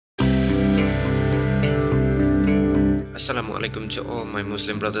Assalamualaikum to all my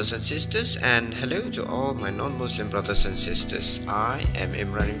Muslim brothers and sisters, and hello to all my non-Muslim brothers and sisters. I am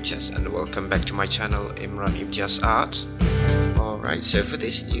Imran Imtiaz and welcome back to my channel Imran Imtiaz Art. Alright, so for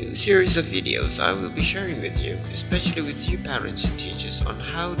this new series of videos I will be sharing with you, especially with you parents and teachers, on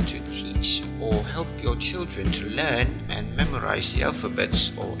how to teach or help your children to learn and memorize the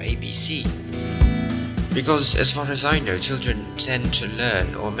alphabets or ABC. Because as far as I know, children tend to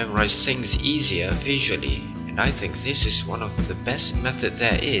learn or memorize things easier visually, and I think this is one of the best method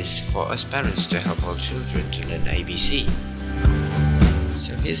there is for us parents to help our children to learn ABC.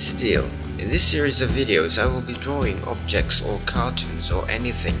 So here's the deal. In this series of videos I will be drawing objects or cartoons or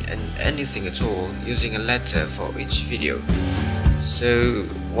anything at all using a letter for each video. So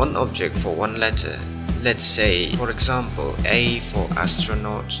one object for one letter. Let's say, for example, A for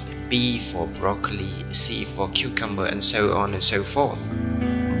astronaut, B for broccoli, C for cucumber, and so on and so forth.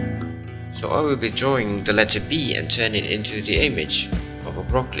 So I will be drawing the letter B and turn it into the image of a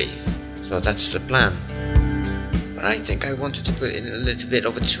broccoli. So that's the plan. But I think I wanted to put in a little bit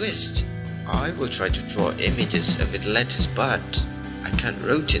of a twist. I will try to draw images with letters, but I can't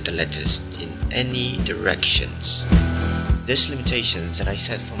rotate the letters in any directions. This limitation that I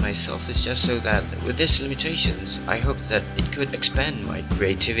set for myself is just so that with these limitations I hope that it could expand my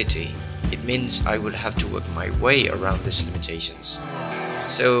creativity. It means I would have to work my way around these limitations.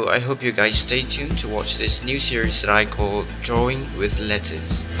 So I hope you guys stay tuned to watch this new series that I call Drawing with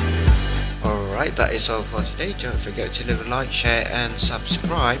Letters. Alright, that is all for today. Don't forget to leave a like, share and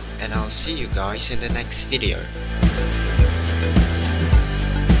subscribe, and I'll see you guys in the next video.